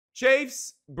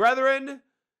Chafes, brethren,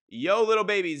 yo, little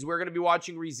babies, we're going to be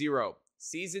watching ReZero,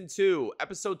 Season 2,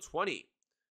 Episode 20.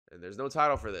 And there's no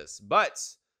title for this. But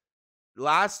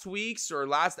last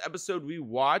episode we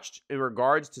watched in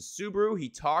regards to ThatsTheBruh, he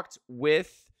talked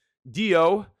with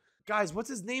Dio. Guys, what's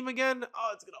his name again? Oh,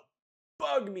 it's going to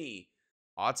bug me.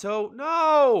 Otto?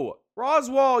 No!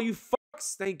 Roswell, you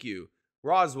fucks. Thank you.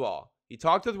 Roswell. He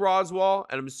talked with Roswell,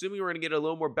 and I'm assuming we're going to get a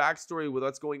little more backstory with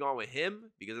what's going on with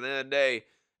him, because at the end of the day,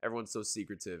 everyone's so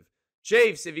secretive.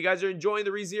 Chafes, if you guys are enjoying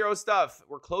the ReZero stuff,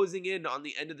 we're closing in on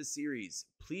the end of the series.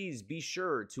 Please be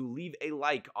sure to leave a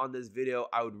like on this video.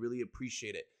 I would really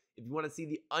appreciate it. If you want to see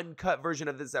the uncut version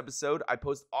of this episode, I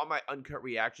post all my uncut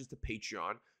reactions to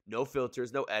Patreon. No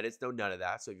filters, no edits, no none of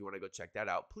that. So if you want to go check that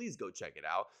out, please go check it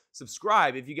out.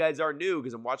 Subscribe if you guys are new,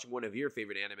 because I'm watching one of your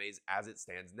favorite animes as it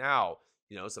stands now.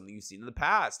 You know, something you've seen in the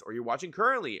past or you're watching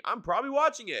currently. I'm probably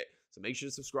watching it. So make sure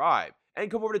to subscribe. And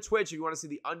come over to Twitch if you want to see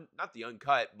the, not the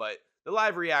uncut, but the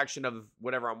live reaction of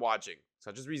whatever I'm watching,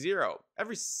 such as ReZero,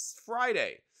 every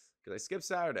Friday, because I skip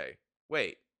Saturday.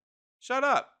 Wait, shut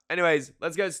up. Anyways,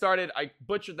 let's get started. I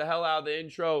butchered the hell out of the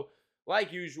intro,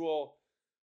 like usual.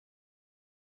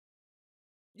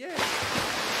 Yeah.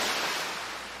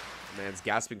 Man's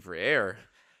gasping for air.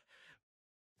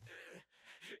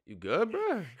 You good,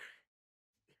 bro? I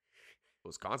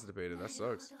was constipated. That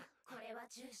sucks.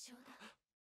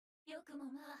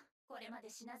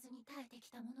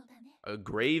 A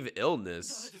grave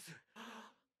illness.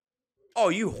 Oh,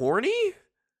 you horny?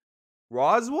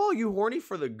 Roswell, you horny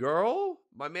for the girl?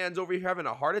 My man's over here having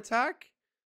a heart attack?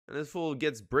 And this fool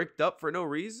gets bricked up for no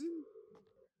reason?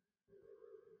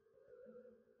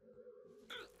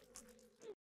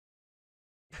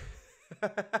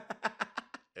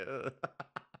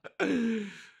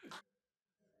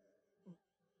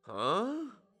 Huh?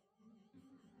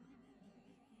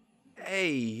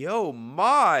 Hey, yo,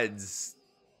 mods.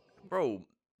 Bro,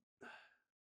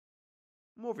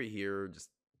 I'm over here just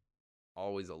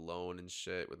always alone and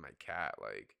shit with my cat.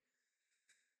 Like,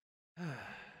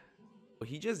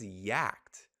 he just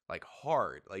yacked like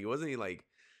hard. Like, it wasn't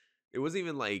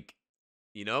even like,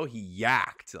 you know, he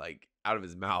yacked like out of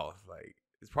his mouth. Like,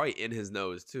 it's probably in his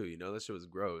nose too. You know, that shit was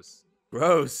gross.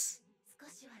 Gross.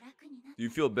 Do you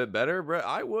feel a bit better, bro?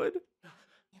 I would.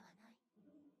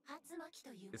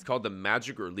 It's called the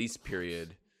magic release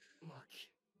period.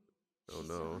 Oh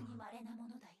no.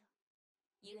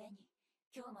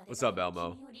 What's up,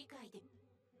 Elmo?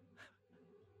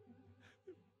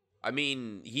 I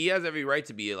mean, he has every right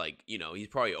to be like, you know, he's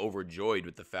probably overjoyed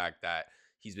with the fact that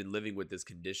he's been living with this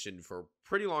condition for a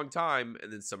pretty long time,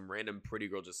 and then some random pretty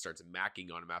girl just starts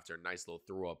macking on him after a nice little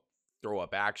throw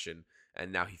up action,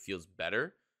 and now he feels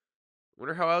better.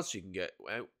 Wonder how else she can get.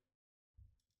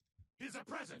 Here's a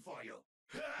present for you.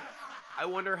 I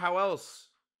wonder how else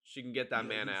she can get that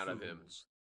man out of him.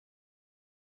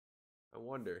 I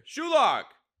wonder. Shulock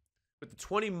with the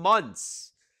 20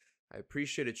 months. I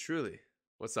appreciate it truly.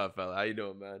 What's up, fella? How you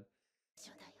doing, man?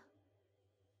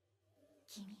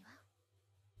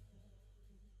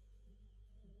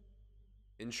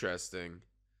 Interesting.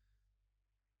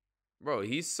 Bro,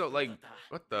 he's so like,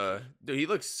 what the? Dude, he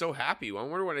looks so happy. I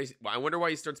wonder why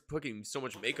he starts putting so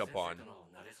much makeup on.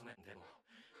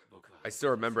 I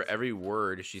still remember every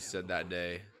word she said that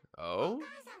day. Oh?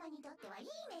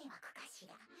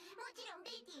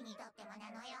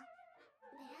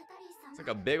 It's like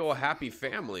a big old happy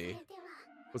family.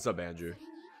 What's up, Andrew?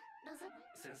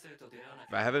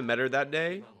 If I haven't met her that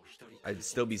day, I'd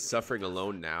still be suffering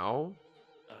alone now.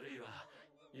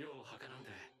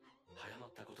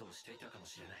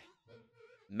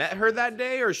 Met her that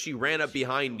day, or she ran up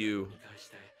behind you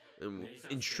and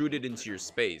intruded into your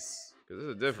space? Because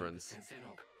there's a difference.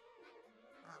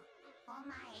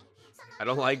 I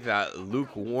don't like that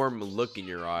lukewarm look in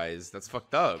your eyes. That's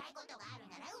fucked up.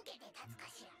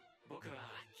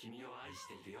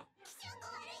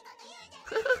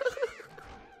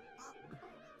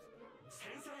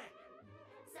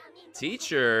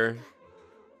 Teacher?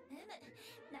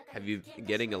 Have you been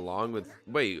getting along with...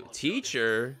 Wait,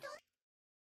 teacher?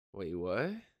 Wait,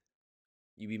 what?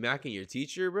 You be macking your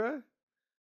teacher, bruh?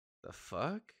 The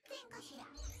fuck?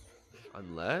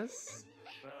 Unless?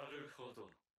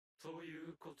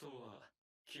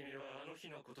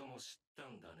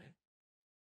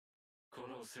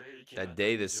 That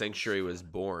day the sanctuary was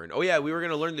born. Oh yeah, we were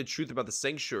gonna learn the truth about the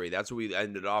sanctuary. That's what we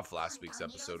ended off last week's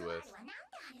episode with.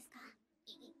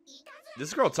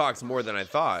 This girl talks more than I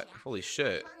thought. Holy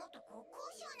shit.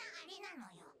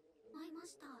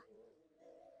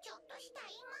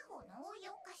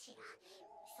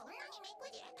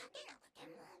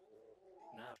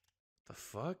 The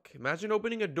fuck? Imagine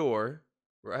opening a door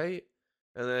right?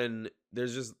 And then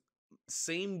there's just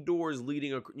same doors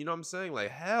leading, you know what I'm saying?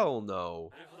 Like, hell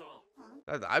no.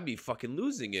 I'd be fucking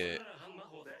losing it.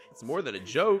 It's more than a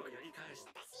joke.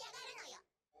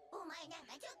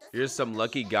 Here's some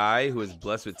lucky guy who is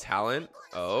blessed with talent.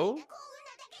 Oh?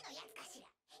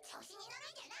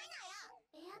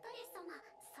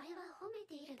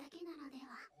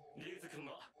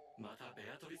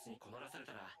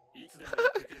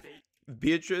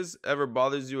 Beatrice ever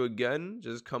bothers you again,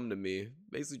 just come to me.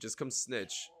 Basically, just come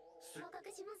snitch.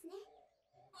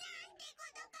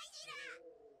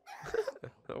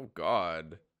 Oh,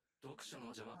 God.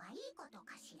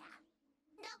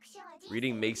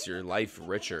 Reading makes your life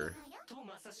richer.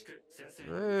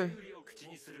 Eh.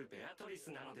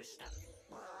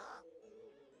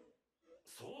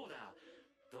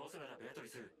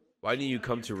 Why didn't you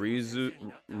come to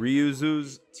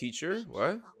Ryuzu's teacher?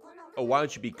 What? Oh, why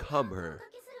don't you become her?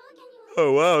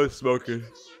 Oh, wow, smoking.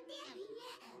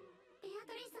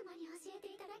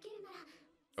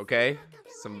 Okay,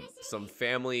 some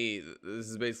family. This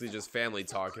is basically just family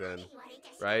talk then,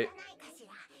 right?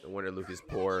 No wonder Luke is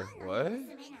poor. What?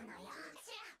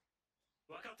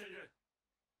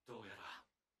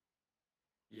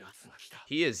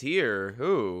 He is here.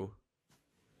 Who?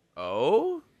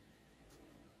 Oh?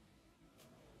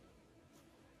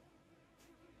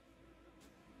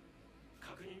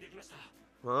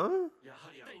 Huh?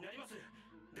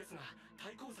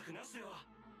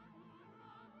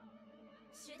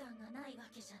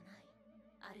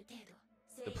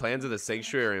 The plans of the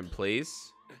sanctuary are in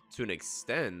place to an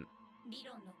extent.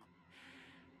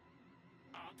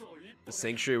 The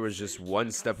sanctuary was just one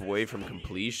step away from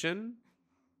completion.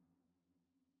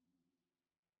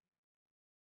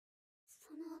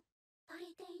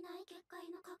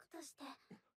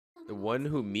 The one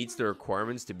who meets the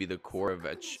requirements to be the core of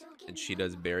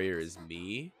Elchinda's barrier is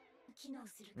me.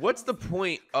 What's the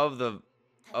point of the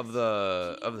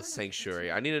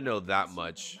sanctuary? I need to know that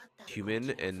much.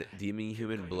 Human and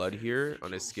demon-human blood here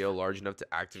on a scale large enough to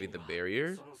activate the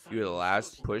barrier. You are the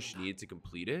last push needed to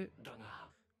complete it.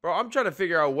 Bro, I'm trying to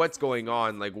figure out what's going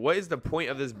on. Like, what is the point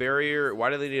of this barrier? Why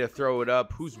do they need to throw it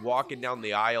up? Who's walking down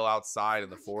the aisle outside in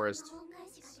the forest?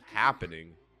 What's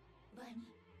happening?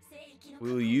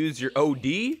 Will you use your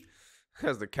OD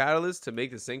as the catalyst to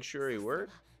make the sanctuary work?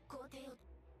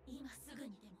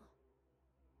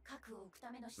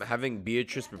 Having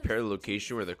Beatrice prepare the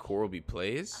location where the core will be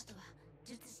placed.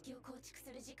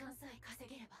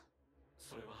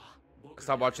 I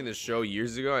stopped watching this show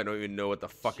years ago. I don't even know what the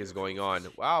fuck is going on.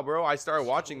 Wow, bro, I started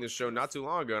watching this show not too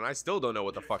long ago, and I still don't know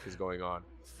what the fuck is going on.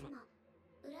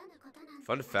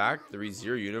 Fun fact, the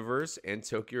ReZero universe and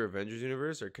Tokyo Avengers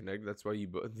universe are connected. That's why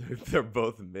they're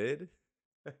both mid.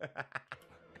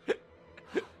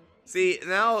 See,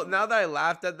 now that I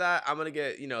laughed at that, I'm gonna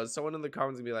get, someone in the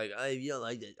comments gonna be like, "Hey, you don't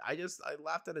like it." I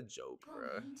laughed at a joke,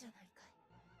 bro.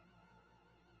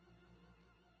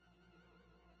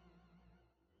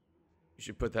 You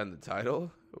should put that in the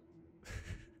title.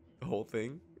 The whole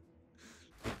thing.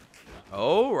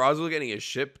 Oh, Roswell getting his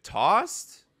ship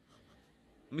tossed?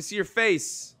 Let me see your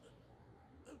face.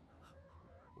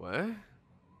 What?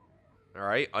 All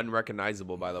right,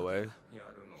 unrecognizable, by the way.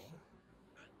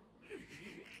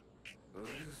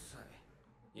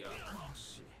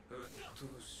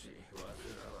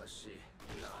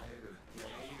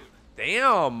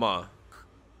 Damn.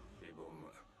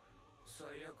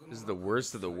 This is the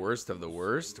worst of the worst of the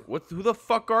worst. Who the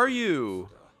fuck are you?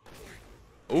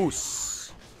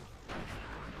 Oos.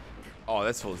 Oh,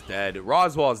 this fool's dead.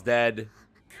 Roswell's dead.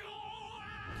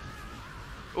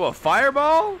 Oh, a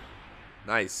fireball?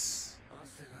 Nice.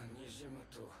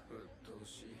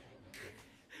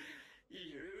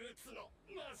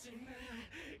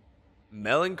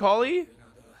 Melancholy?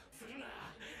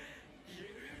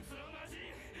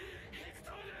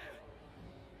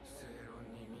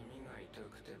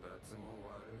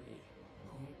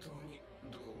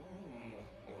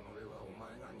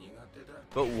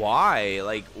 But why?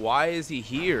 Like, why is he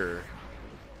here?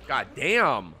 God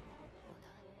damn.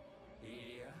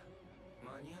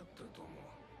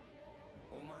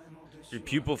 Your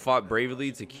pupil fought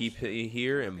bravely to keep you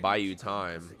here and buy you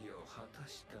time.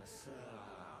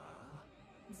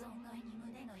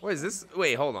 What is this?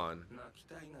 Wait, hold on.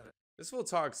 This fool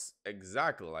talks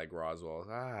exactly like Roswell.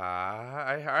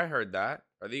 I heard that.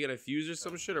 Are they gonna fuse or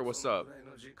some shit, or what's up?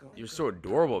 You're so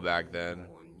adorable back then.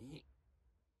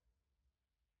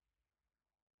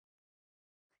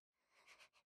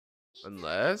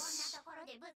 Unless...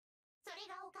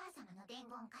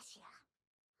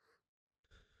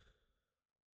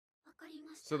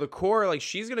 So the core, like,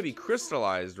 she's gonna be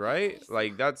crystallized, right?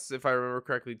 Like, that's, if I remember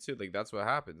correctly too, like, that's what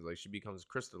happens. Like, she becomes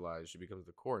crystallized. She becomes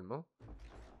the core, no?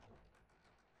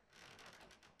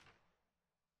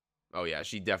 Oh yeah,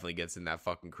 she definitely gets in that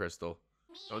fucking crystal.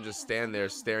 Don't just stand there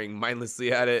staring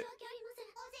mindlessly at it.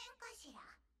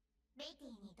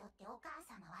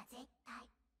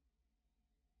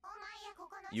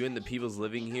 You and the peoples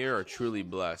living here are truly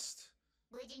blessed.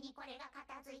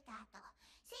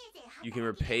 You can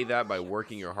repay that by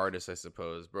working your hardest, I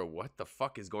suppose. Bro, what the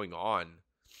fuck is going on?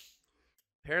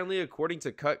 Apparently, according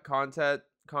to cut content,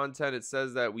 it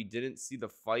says that we didn't see the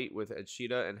fight with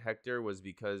Elchinda and Hector was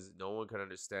because no one could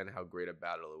understand how great a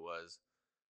battle it was.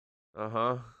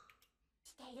 Uh-huh.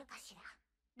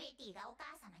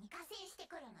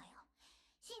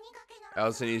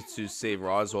 Elsa needs to save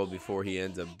Roswell before he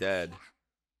ends up dead.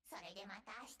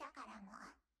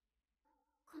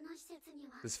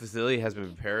 This facility has been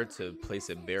prepared to place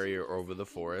a barrier over the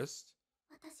forest.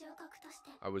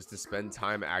 I was to spend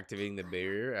time activating the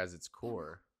barrier as its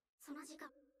core.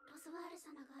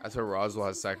 That's why Roswell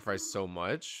has sacrificed so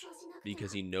much,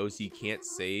 because he knows he can't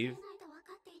save.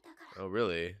 Oh,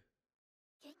 really?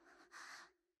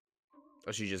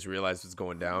 Oh, she just realized what's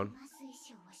going down.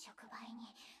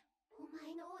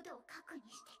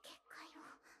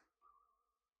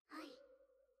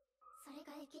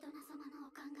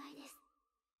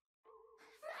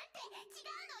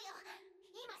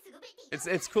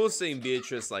 It's cool seeing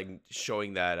Beatrice like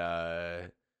showing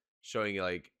that showing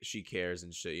like she cares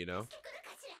and shit, you know?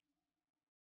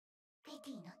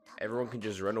 Everyone can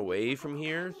just run away from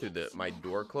here through my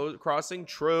door crossing.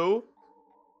 True.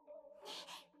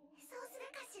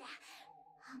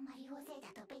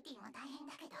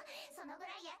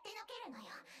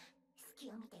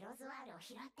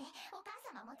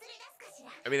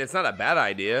 I mean, it's not a bad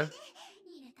idea.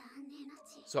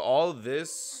 So all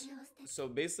this, so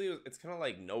basically it's kind of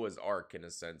like Noah's Ark in a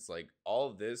sense. Like all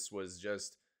of this was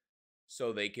just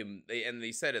so they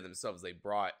said it themselves, they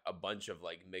brought a bunch of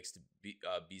like mixed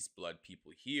beast blood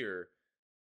people here.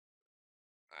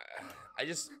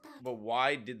 But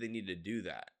why did they need to do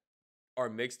that? Are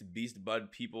mixed beast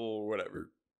blood people or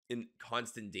whatever in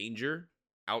constant danger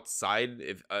outside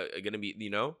if gonna be, you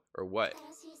know, or what?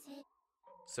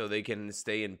 So they can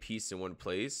stay in peace in one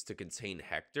place to contain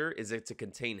Hector? Is it to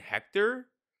contain Hector?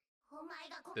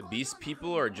 The beast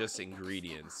people are just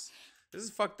ingredients. This is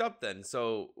fucked up then.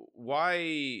 So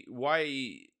why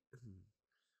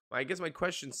I guess my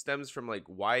question stems from like,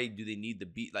 why do they need the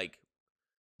beast? Like,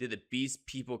 did the beast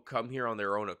people come here on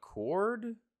their own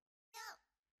accord?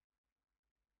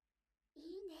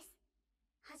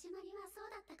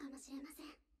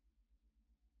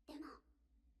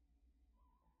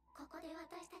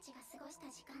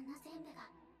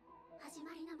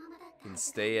 Can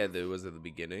stay as it was at the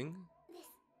beginning.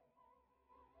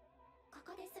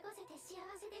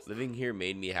 Living here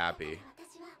made me happy.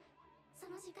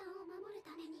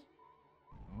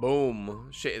 Boom.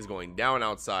 Shit is going down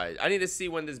outside. I need to see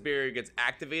when this barrier gets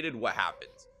activated, what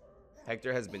happens.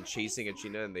 Hector has been chasing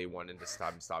Elchinda and they wanted to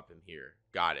stop him here.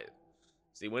 Got it.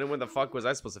 See, when the fuck was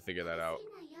I supposed to figure that out?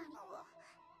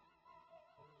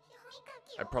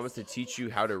 I promised to teach you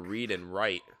how to read and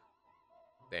write.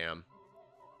 Damn.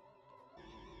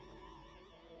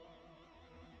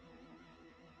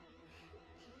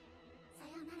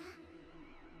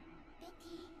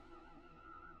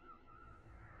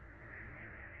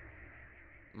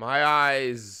 My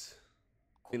eyes.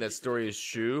 I think that story is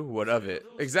true. What of it?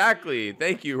 Exactly.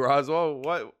 Thank you,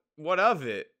 Roswell. What of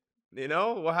it? You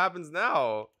know, what happens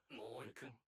now?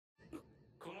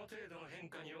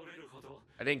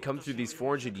 I didn't come through these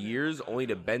 400 years only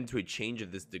to bend to a change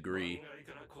of this degree.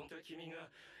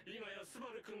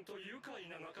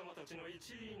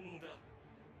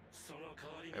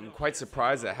 I'm quite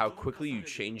surprised at how quickly you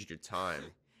changed your time.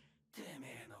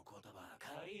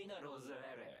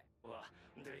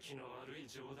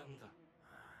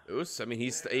 Oos, I mean,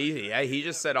 he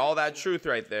just said all that truth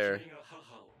right there.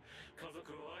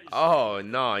 Oh,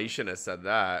 no, you shouldn't have said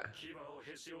that.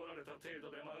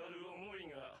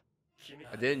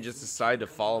 I didn't just decide to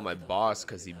follow my boss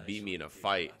because he beat me in a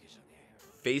fight.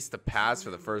 Face the past for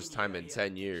the first time in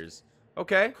 10 years.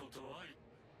 Okay.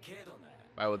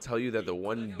 I will tell you that the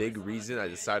one big reason I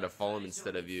decided to follow him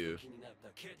instead of you.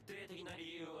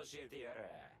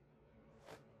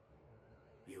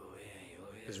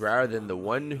 Is rather than the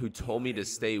one who told me to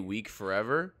stay weak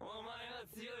forever,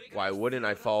 why wouldn't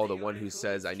I follow the one who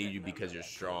says I need you because you're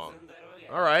strong?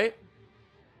 All right.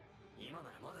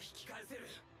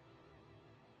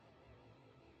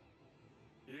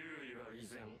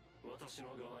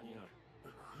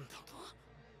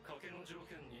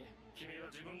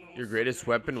 Your greatest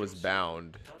weapon was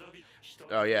bound.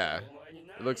 Oh, yeah.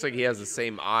 It looks like he has the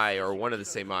same eye, or one of the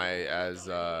same eye as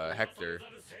Hector.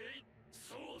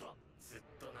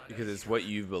 Because it's what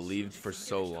you've believed for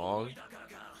so long.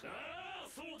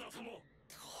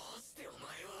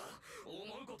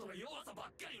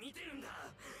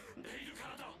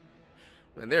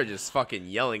 And they're just fucking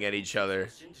yelling at each other.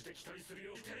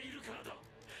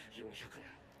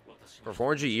 For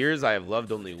 400 years, I have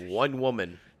loved only one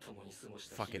woman.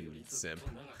 Fucking simp.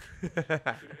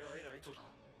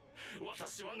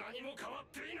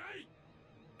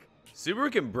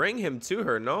 Subaru can bring him to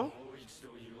her, no?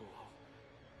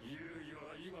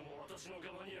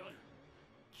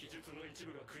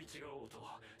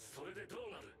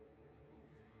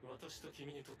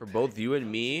 For both you and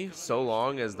me, so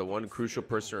long as the one crucial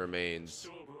person remains.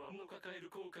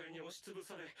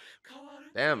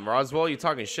 Damn, Roswell, you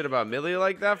talking shit about Millie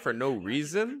like that for no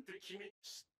reason?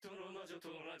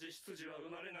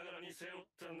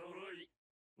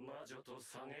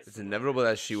 It's inevitable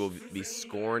that she will be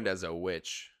scorned as a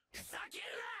witch.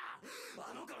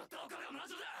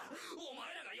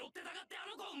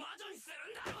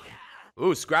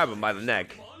 Ooh, grab him by the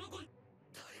neck.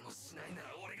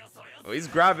 Oh, he's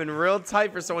grabbing real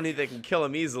tight for someone that can kill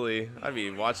him easily. I'd be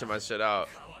watching my shit out.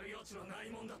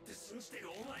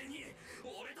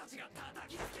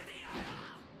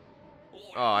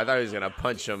 Oh, I thought he was gonna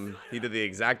punch him. He did the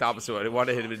exact opposite of what I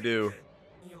wanted him to do.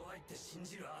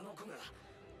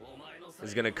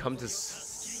 He's gonna come to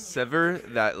sever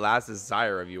that last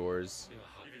desire of yours.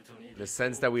 In the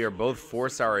sense that we are both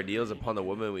force our ideals upon the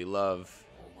woman we love.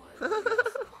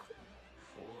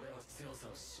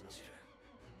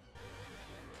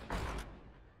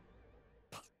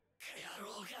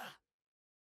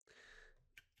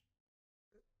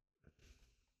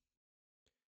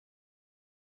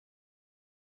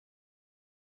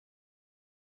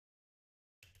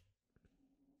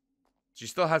 She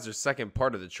still has her second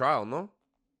part of the trial, no?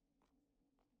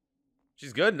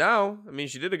 She's good now. I mean,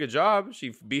 she did a good job.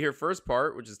 She beat her first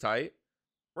part, which is tight.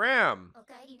 Ram.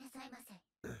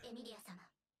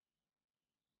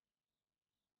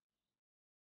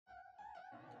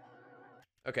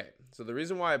 Okay, so the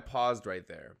reason why I paused right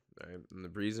there, right, and the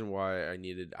reason why I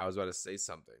was about to say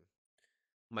something.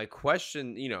 My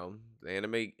question, the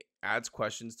anime adds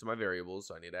questions to my variables,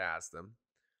 so I need to ask them.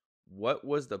 What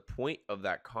was the point of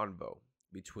that convo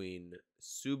between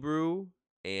Subaru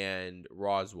and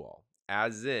Roswell?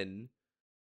 As in,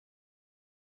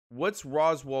 what's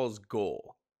Roswell's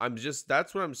goal?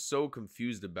 That's what I'm so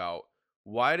confused about.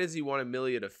 Why does he want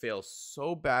Amelia to fail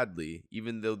so badly,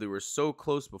 even though they were so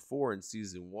close before in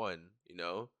season 1,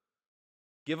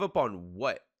 Give up on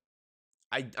what?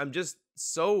 I'm just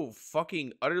so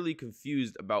fucking utterly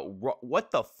confused about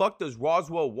what the fuck does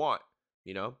Roswell want,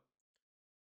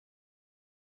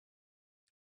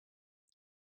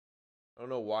 I don't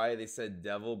know why they said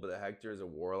devil, but the Hector is a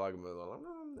warlock,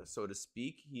 so to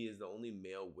speak. He is the only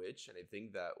male witch, and I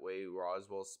think that way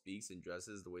Roswell speaks and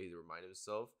dresses, the way he reminds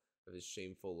himself of his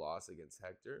shameful loss against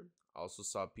Hector. I also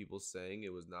saw people saying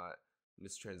it was not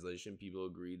mistranslation. People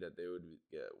agreed that they would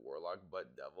get warlock,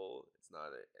 but devil. It's not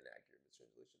an accurate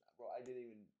mistranslation. Bro,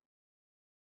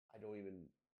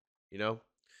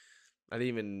 I didn't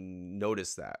even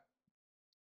notice that.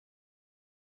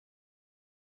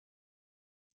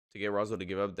 To get Roswell to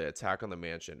give up the attack on the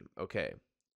mansion. Okay.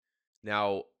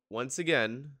 Now, once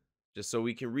again, just so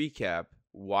we can recap,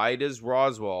 why does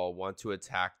Roswell want to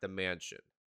attack the mansion?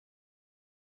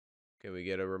 Can we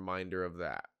get a reminder of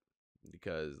that?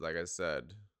 Because, like I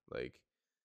said,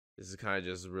 this is kind of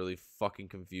just really fucking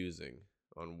confusing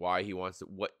on why he wants to.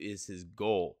 What is his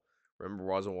goal? Remember,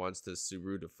 Roswell wants to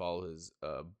Subaru to follow his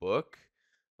book.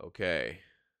 Okay,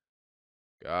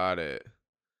 got it.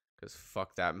 Because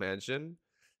fuck that mansion.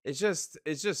 It's just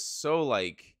so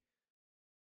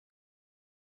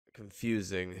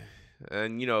confusing.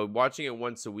 And watching it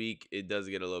once a week, it does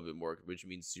get a little bit more, which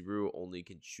means Subaru only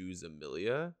can choose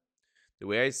Amelia. The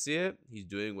way I see it, he's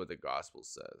doing what the gospel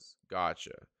says.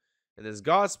 Gotcha. And this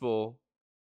gospel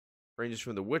ranges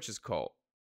from the witch's cult.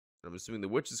 I'm assuming the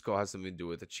witch's cult has something to do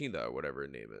with Elchinda or whatever her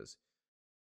name is.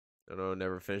 I don't know,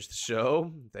 never finished the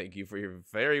show. Thank you for your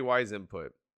very wise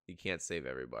input. You can't save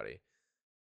everybody.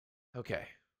 Okay.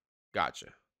 Gotcha.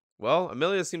 Well,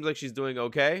 Amelia seems like she's doing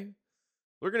okay.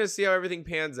 We're going to see how everything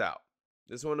pans out.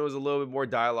 This one was a little bit more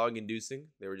dialogue inducing.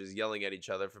 They were just yelling at each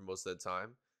other for most of the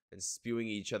time and spewing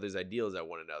each other's ideals at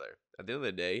one another. At the end of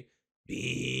the day,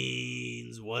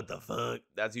 beans, what the fuck?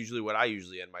 That's usually what I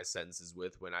usually end my sentences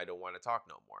with when I don't want to talk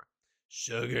no more.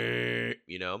 Sugar,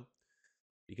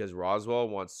 Because Roswell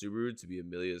wants Subaru to be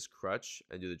Amelia's crutch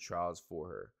and do the trials for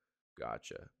her.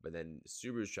 Gotcha. But then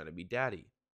Subaru's trying to be daddy.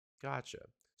 Gotcha.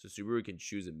 So Subaru can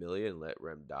choose Amelia and let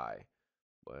Rem die.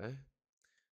 What?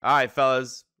 All right,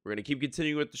 fellas. We're going to keep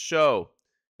continuing with the show.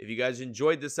 If you guys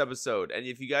enjoyed this episode, and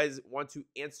if you guys want to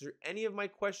answer any of my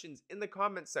questions in the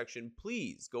comment section,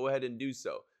 please go ahead and do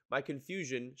so. My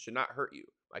confusion should not hurt you.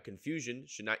 My confusion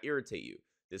should not irritate you.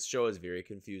 This show is very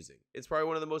confusing. It's probably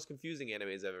one of the most confusing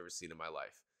animes I've ever seen in my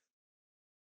life.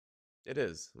 It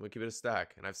is. I'm going to keep it a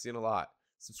stack, and I've seen a lot.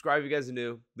 Subscribe if you guys are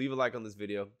new. Leave a like on this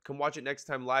video. Come watch it next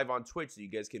time live on Twitch so you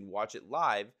guys can watch it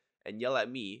live and yell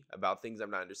at me about things I'm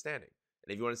not understanding.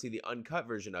 And if you want to see the uncut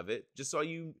version of it, just so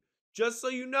you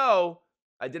know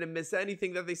I didn't miss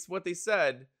anything that what they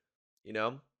said,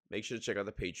 make sure to check out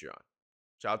the Patreon.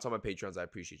 Shout out to all my Patrons. I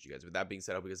appreciate you guys. With that being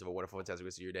said, I hope you guys have a wonderful, fantastic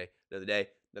rest of your day.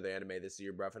 Another anime. This is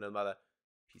your bruh and another mother.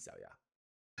 Peace out, y'all.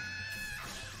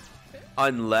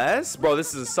 Unless, bro,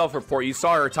 this is a self-report. You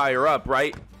saw her tie her up,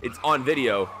 right? It's on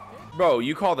video. Bro,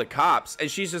 you call the cops and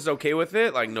she's just okay with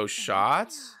it? Like, no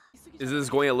shots? Is this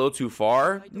going a little too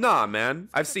far? Nah, man.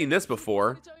 I've seen this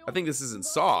before. I think this isn't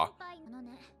Saw.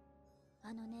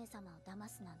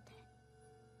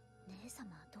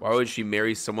 Why would she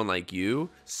marry someone like you?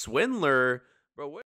 Swindler. Bro, what?